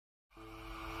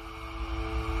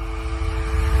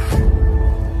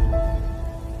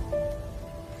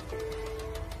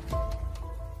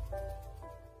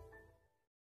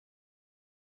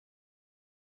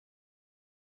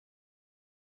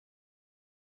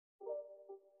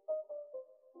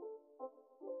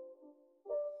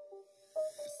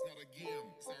Hello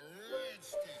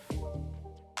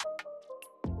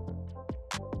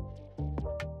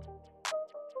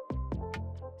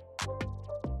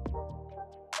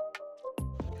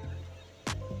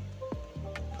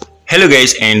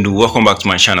guys, and welcome back to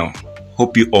my channel.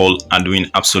 Hope you all are doing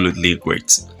absolutely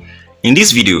great. In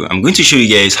this video, I'm going to show you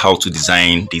guys how to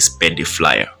design this birthday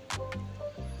flyer.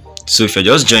 So if you're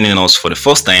just joining us for the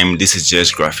first time, this is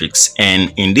Jhex Graphics,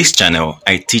 and in this channel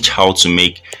I teach how to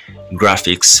make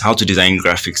graphics, how to design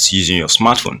graphics using your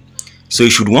smartphone. So you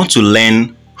should want to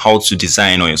learn how to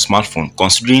design on your smartphone,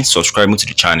 considering subscribing to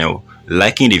the channel,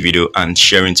 liking the video and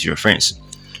sharing to your friends.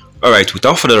 Alright,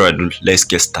 without further ado, let's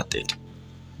get started.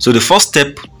 So the first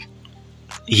step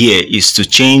here is to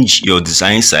change your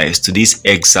design size to this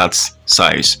exact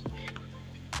size.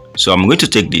 So I'm going to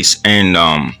take this, and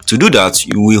to do that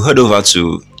you will head over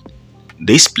to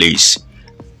this place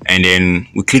and then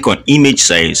we click on image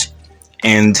size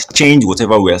and change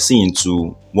whatever we are seeing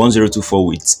to 1024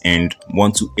 width and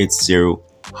 1280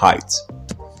 height.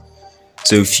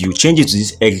 So if you change it to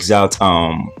these exact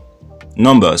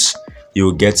numbers,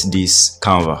 you'll get this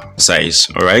canvas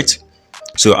size. All right,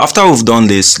 so after we've done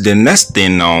this, the next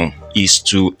thing now is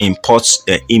to import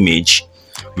the image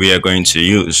we are going to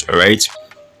use. All right,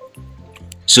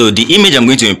 so the image I'm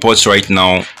going to import right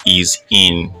now is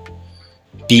in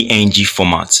PNG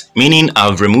format, meaning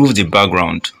I've removed the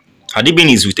background. Had it been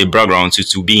is with a background,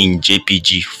 it will be in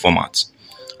JPG format.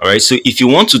 All right, so if you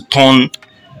want to turn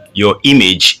your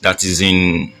image that is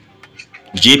in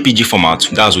JPG format,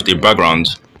 that's with a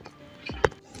background,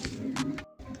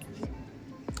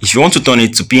 if you want to turn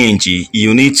it to PNG,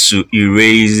 you need to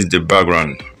erase the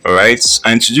background. All right,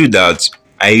 and to do that,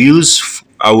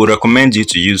 I would recommend you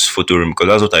to use photo room, because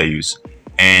that's what I use.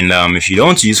 And if you don't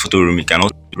want to use photo room, you can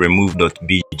also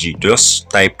remove.bg. just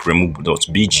type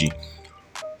remove.bg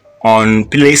on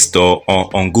Play Store or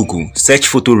on Google. Search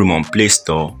photo room on Play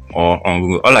Store or on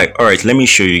Google. All right, let me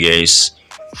show you guys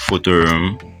photo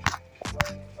room.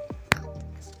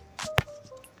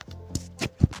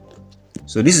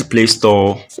 So this is Play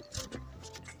Store,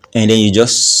 and then you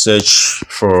just search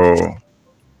for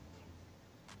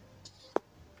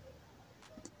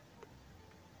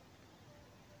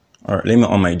let me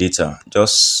on my data,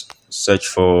 just search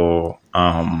for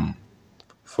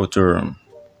photo room.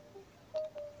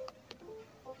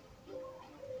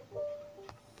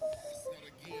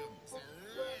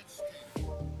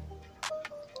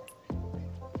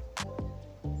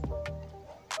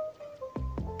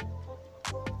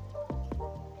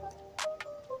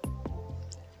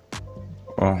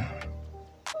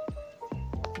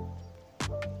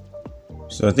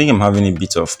 So I think I'm having a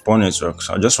bit of poor network,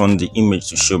 so I just want the image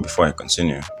to show before I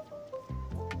continue.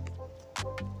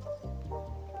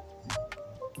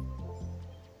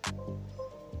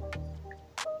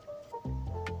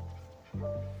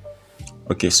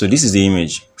 Okay, so this is the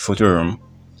image, photo room,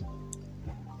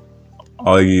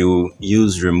 or you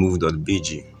use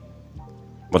remove.bg,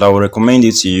 but I would recommend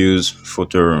you to use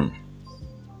photo room,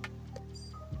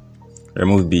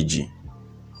 remove bg.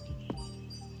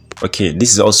 Okay,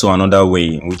 this is also another way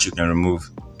in which you can remove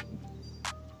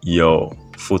your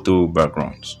photo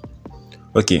backgrounds.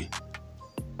 Okay,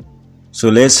 so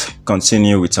let's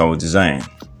continue with our design.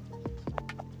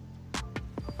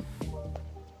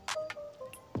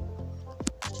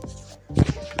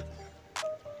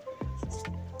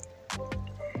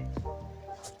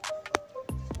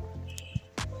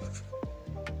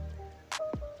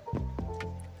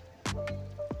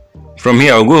 From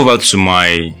here, I'll go over to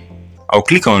I'll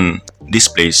click on this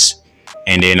place,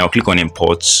 and then I'll click on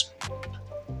imports.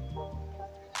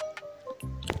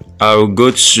 I'll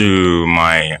go to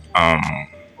my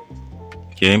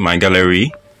my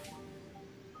gallery,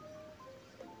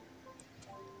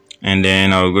 and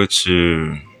then I'll go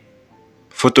to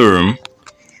photo room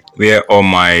where all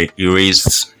my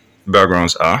erased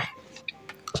backgrounds are.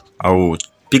 I will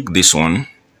pick this one,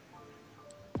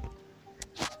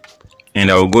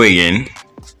 and I'll go again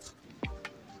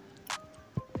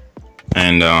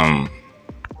and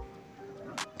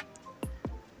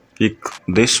pick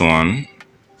this one.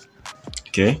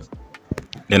 Okay,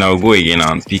 then I'll go again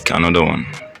and pick another one,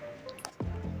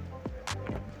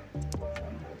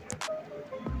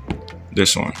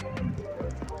 this one.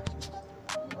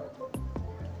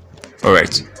 All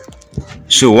right,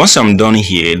 so once I'm done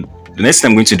here, the next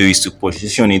thing I'm going to do is to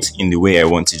position it in the way I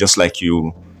want it, just like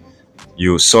you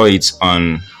saw it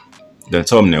on the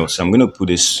thumbnail. So I'm going to put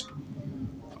this,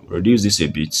 reduce this a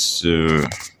bit. So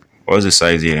what's the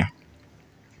size here?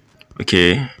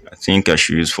 Okay, I think I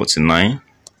should use 49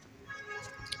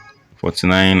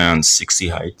 and 60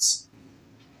 heights.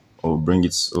 I'll bring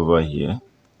it over here.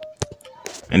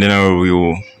 and then I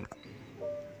will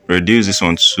reduce this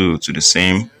one to the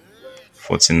same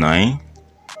 49.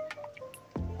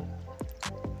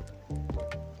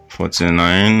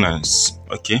 49 as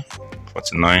okay,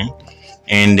 49,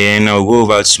 and then I'll go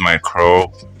over to my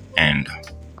crop and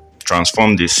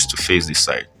transform this to face this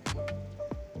side.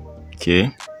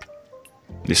 Okay,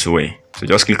 this way. So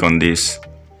just click on this,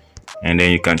 and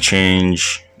then you can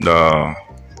change the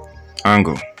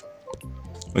angle.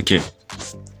 Okay,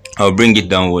 I'll bring it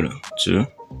downward to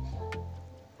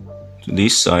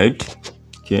this side.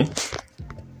 Okay,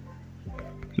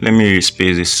 let me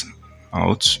space this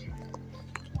out.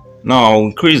 Now I'll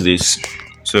increase this.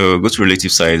 So go to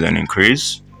relative size and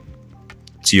increase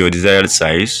to your desired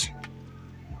size.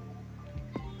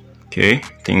 Okay,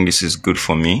 I think this is good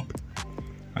for me.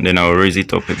 And then I'll raise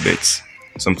it up a bit.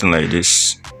 Something like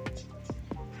this.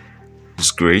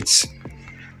 It's great.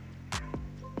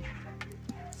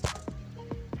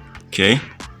 Okay.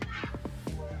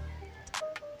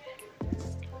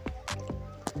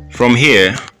 From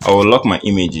here, I will lock my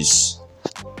images,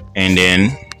 and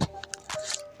then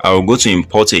I will go to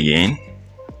import again.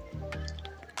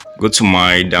 Go to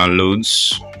my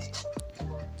downloads,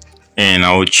 and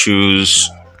I will choose.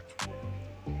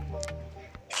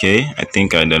 Okay, I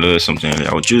think I downloaded something.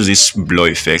 I will choose this blur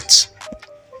effect,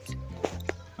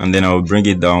 and then I will bring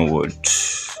it downward.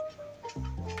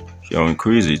 Okay, I'll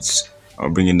increase it. I'll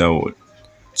bring it downward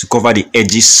to cover the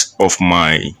edges of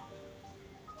my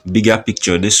bigger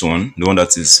picture. This one, the one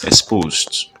that is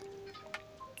exposed.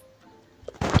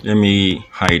 Let me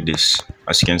hide this.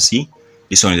 As you can see,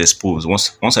 this one is exposed.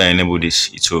 Once I enable this,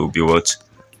 it will be what?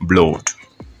 Blurred.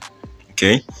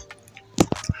 Okay.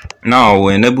 Now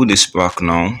we'll enable this back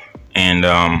now, and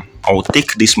I'll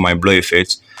take this my blur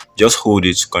effect. Just hold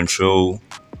it, Control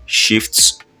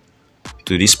Shift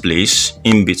to this place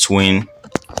in between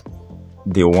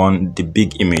the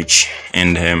big image,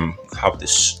 and have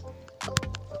this.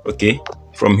 Okay.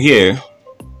 From here,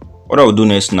 what I'll do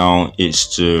next now is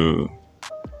to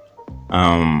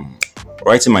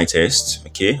writing my test.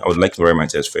 Okay, I would like to write my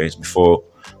test first before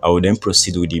I will then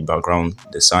proceed with the background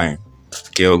design.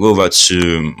 Okay, I'll go over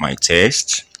to my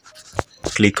test,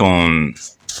 click on,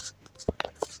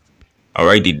 I'll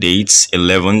write the dates,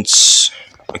 11th,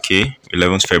 okay,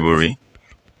 11th February,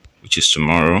 which is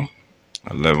tomorrow,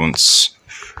 11th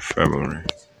February,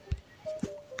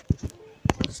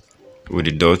 with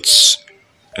the dots,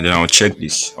 and then I'll check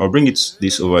this. I'll bring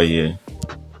this over here.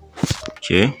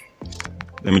 Okay,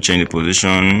 let me change the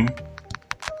position.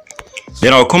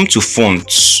 Then I'll come to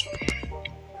fonts.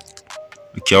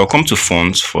 Okay, I'll come to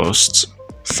fonts first.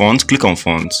 Font, click on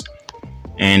fonts,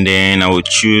 and then I will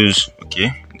choose,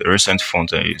 okay, the recent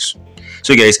font I use.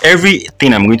 So guys,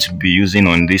 everything I'm going to be using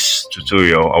on this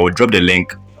tutorial, I will drop the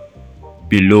link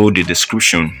below the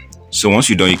description. So once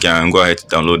you're done, you can go ahead to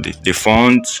download the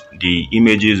font, the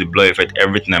images, the blur effect,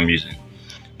 everything I'm using.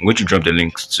 I'm going to drop the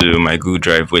links to my Google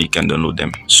Drive where you can download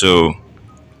them. So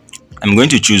I'm going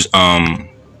to choose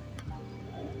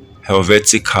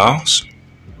Helveticals.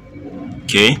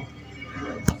 Okay,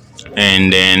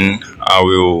 and then I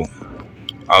will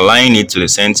align it to the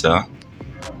center.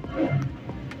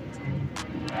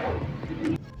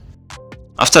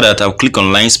 After that, I'll click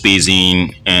on line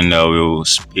spacing, and I will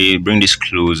bring this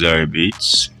closer a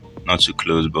bit, not too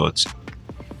close, but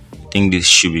I think this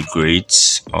should be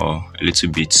great, or a little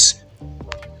bit.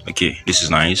 Okay, this is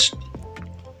nice.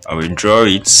 I will draw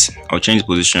it. I'll change the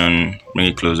position, bring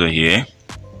it closer here,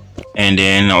 and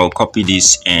then I'll copy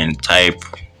this and type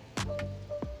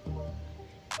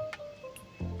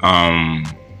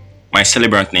my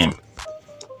celebrant name,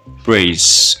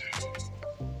 Praise.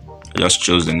 I just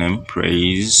chose the name,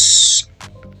 Praise.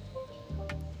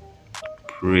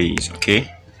 Okay,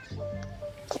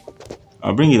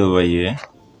 I'll bring it over here.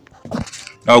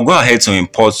 I'll go ahead to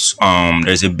import.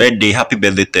 There's a happy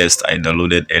birthday test I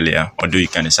downloaded earlier, although you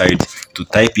can decide to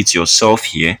type it yourself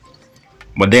here,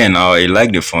 but then I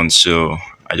like the font, so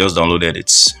I just downloaded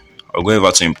it. I'll go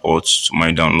over to import to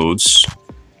my downloads,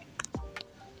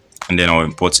 and then I'll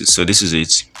import it. So this is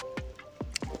it.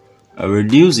 I'll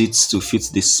reduce it to fit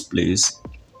this place.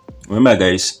 Remember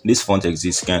guys, this font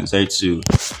exists. You can decide to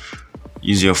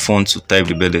use your font to type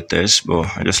the birthday test, but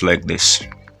I just like this.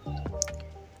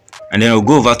 And then I'll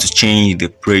go over to change the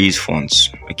Praise fonts.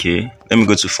 Okay, let me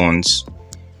go to fonts,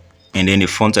 and then the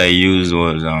font I used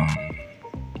was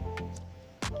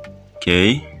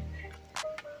okay,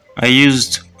 I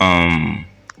used I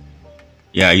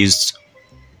used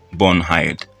Born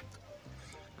Hide.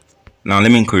 Now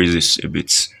let me increase this a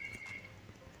bit.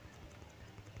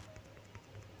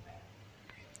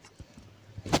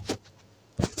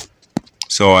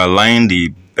 So I align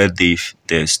the birthday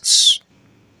tests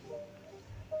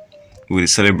with the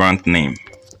celebrant name.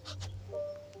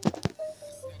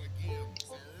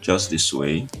 Just this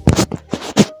way.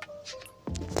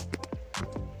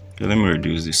 Okay, let me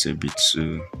reduce this a bit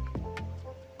to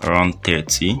around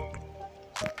 30.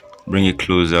 Bring it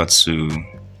closer to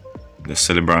the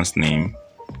celebrant's name.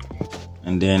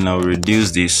 And then I'll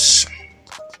reduce this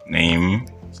name.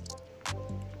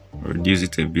 Reduce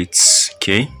it a bit.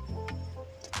 Okay.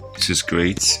 This is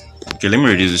great. Okay, let me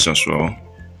reduce this as well.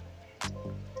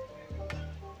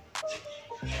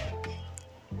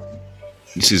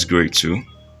 This is great too.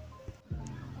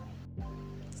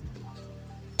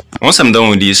 Once I'm done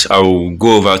with this, I'll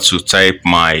go over to type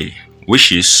my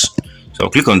wishes. So I'll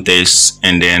click on text,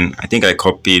 and then I think I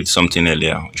copied something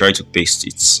earlier. I'll try to paste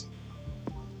it.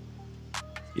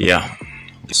 Yeah.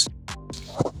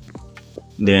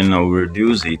 Then I'll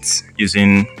reduce it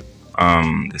using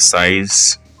the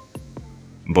size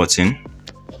button.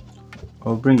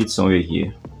 I'll bring it somewhere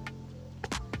here.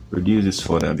 Reduce this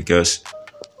further, because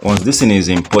once this thing is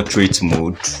in portrait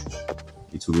mode,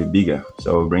 it will be bigger.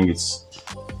 So I'll bring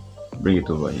it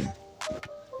over here.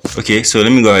 Okay, so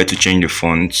let me go ahead to change the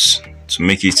font to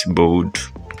make it bold.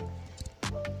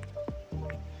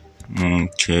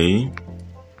 Okay,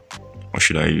 what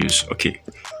should I use? Okay,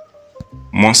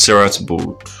 Montserrat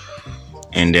bold,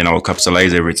 and then I'll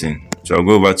capitalize everything. So I'll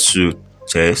go over to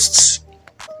text,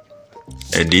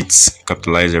 edit,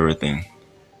 capitalize everything.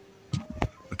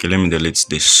 Okay, let me delete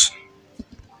this.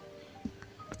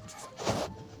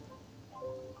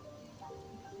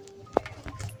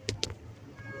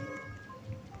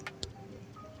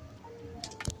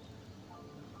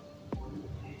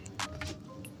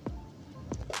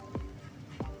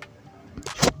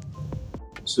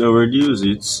 So reduce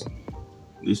it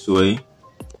this way.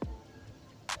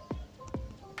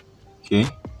 Okay,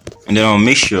 and then I'll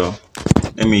make sure,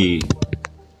 let me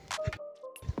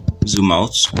zoom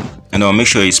out, and I'll make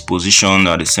sure it's positioned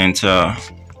at the center.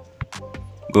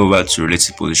 Go over to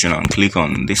relative position and click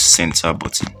on this center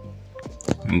button,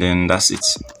 and then that's it.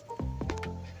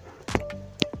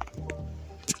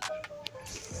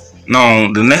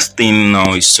 Now the next thing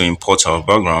now is to import our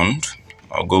background.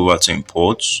 I'll go over to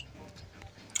import.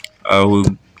 I will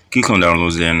click on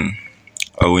downloads, then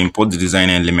I will import the design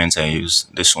element I use,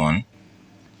 this one.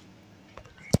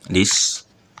 So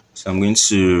I'm going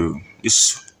to,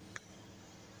 this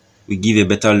will give a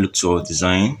better look to our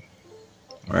design.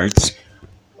 Alright,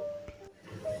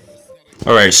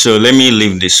 so let me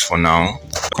leave this for now.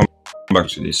 Come back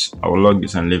to this. I will log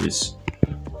this and leave it.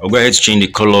 I'll go ahead to change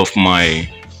the color of my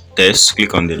text.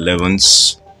 Click on the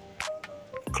 11s,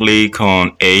 click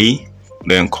on A,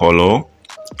 then color.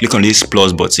 Click on this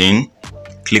plus button,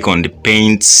 click on the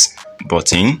paint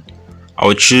button.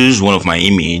 I'll choose one of my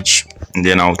image, and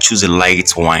then I'll choose a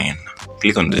light wine.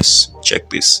 Click on this, check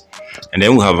this, and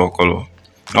then we'll have our color.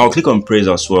 Now I'll click on praise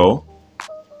as well,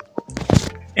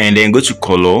 and then go to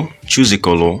color, choose the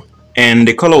color, and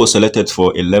the color was selected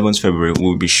for 11th February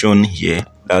will be shown here.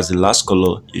 That's the last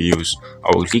color you use.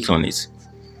 I will click on it,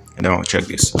 and then I'll check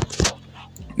this.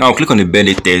 Now I'll click on the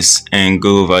birthday text and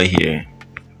go over here.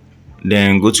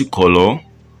 Then go to color,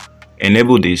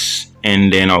 enable this,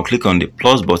 and then I'll click on the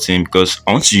plus button because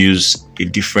I want to use a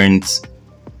different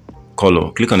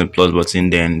color. Click on the plus button,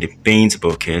 then the paint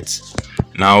bucket.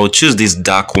 Now I'll choose this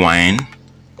dark wine,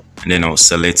 and then I'll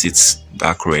select it,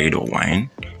 dark red or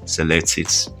wine. Select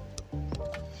it.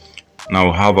 Now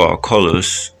we'll have our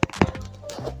colors.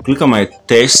 Click on my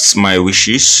text, my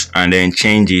wishes, and then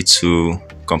change it to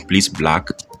complete black.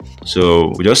 So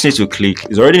we just need to click,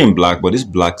 it's already in black, but this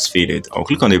black is faded. I'll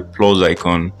click on the plus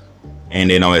icon,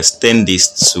 and then I'll extend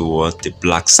this to the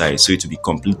black side, so it will be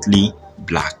completely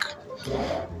black.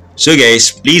 So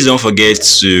guys, please don't forget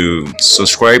to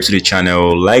subscribe to the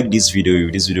channel, like this video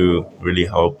if this video really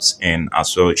helps, and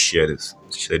as well share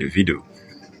the video.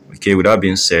 Okay, with that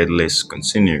being said, let's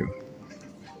continue.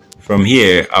 From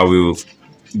here, I will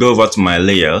go over to my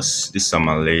layers. These are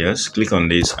my layers. Click on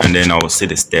this, and then I will see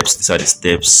the steps. These are the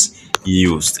steps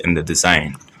used in the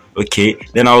design. Okay,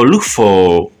 then I will look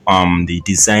for the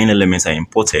design elements I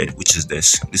imported, which is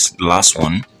this last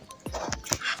one.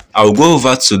 I'll go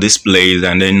over to this place,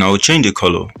 and then I'll change the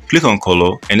color. Click on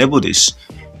color, enable this,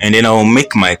 and then I will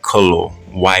make my color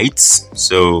white.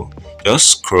 So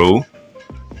just scroll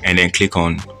and then click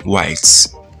on white.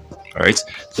 All right,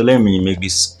 so let me make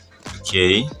this.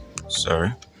 Okay,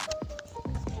 sorry.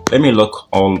 Let me lock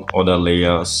all other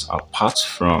layers apart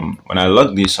from, when I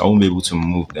lock this, I won't be able to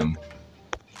move them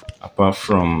apart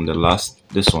from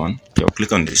this one. Okay, I'll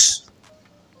click on this,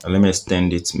 and let me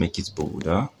extend it, make it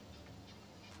bolder.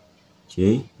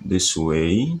 Okay, this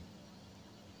way.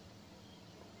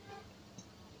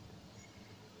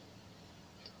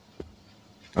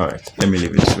 All right, let me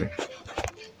leave it this way.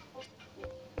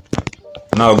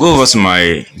 Now I'll go over to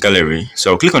my gallery.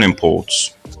 So I'll click on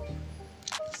imports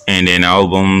and then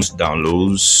albums,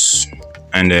 downloads,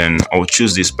 and then I'll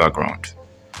choose this background.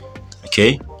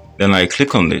 Okay, then I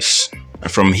click on this,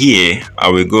 and from here I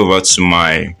will go over to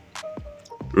my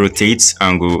rotate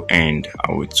angle and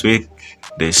I will tweak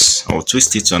this. I'll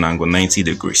twist it to an angle 90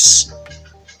 degrees.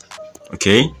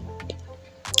 Okay,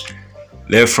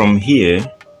 then from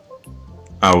here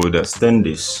I would extend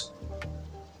this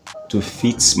to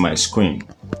fit my screen.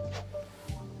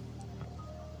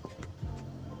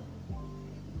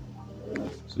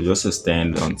 So just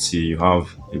extend until you have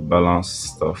a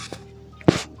balanced stuff.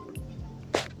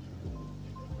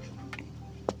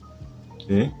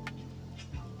 Okay.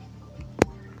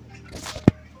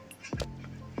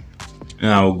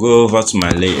 Now I'll go over to my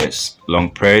layers,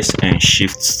 long press and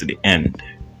shift to the end.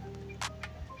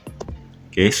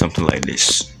 Okay, something like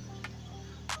this.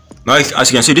 Now,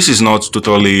 as you can see, this is not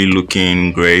totally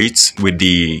looking great with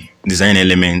the design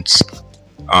elements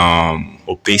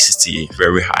opacity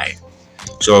very high.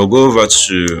 So I'll go over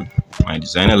to my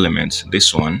design element,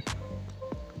 this one.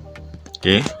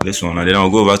 Okay, this one, and then I'll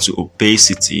go over to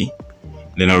opacity.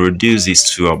 Then I'll reduce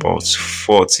this to about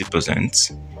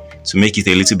 40% to make it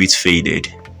a little bit faded,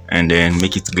 and then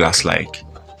make it glass-like.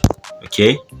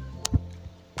 Okay.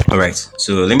 All right.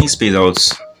 So let me space out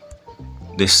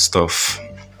this stuff.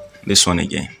 This one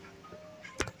again.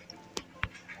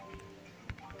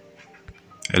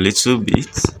 A little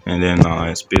bit, and then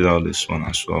I space out this one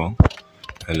as well.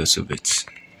 A little bit.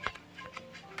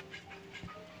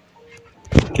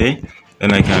 Okay.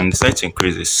 Then I can decide to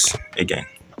increase this again.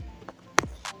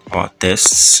 Our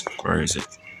tests. Where is it?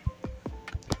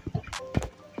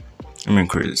 Let me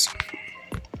increase.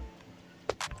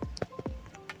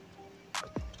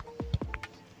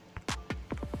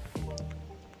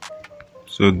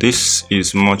 So this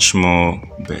is much more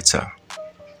better.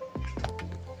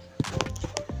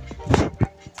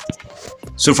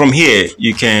 So from here,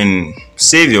 you can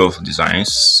save your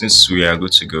designs. Since we are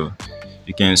good to go,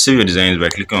 you can save your designs by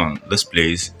clicking on this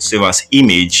place, save as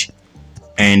image,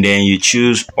 and then you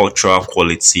choose ultra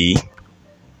quality,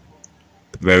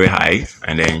 very high,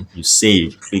 and then you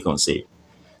save, click on save.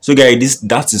 So guys,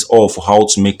 that is all for how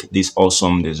to make this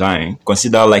awesome design.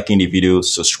 Consider liking the video,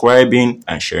 subscribing,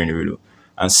 and sharing the video.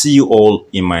 And see you all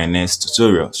in my next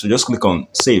tutorial. So just click on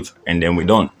save and then we're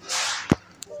done.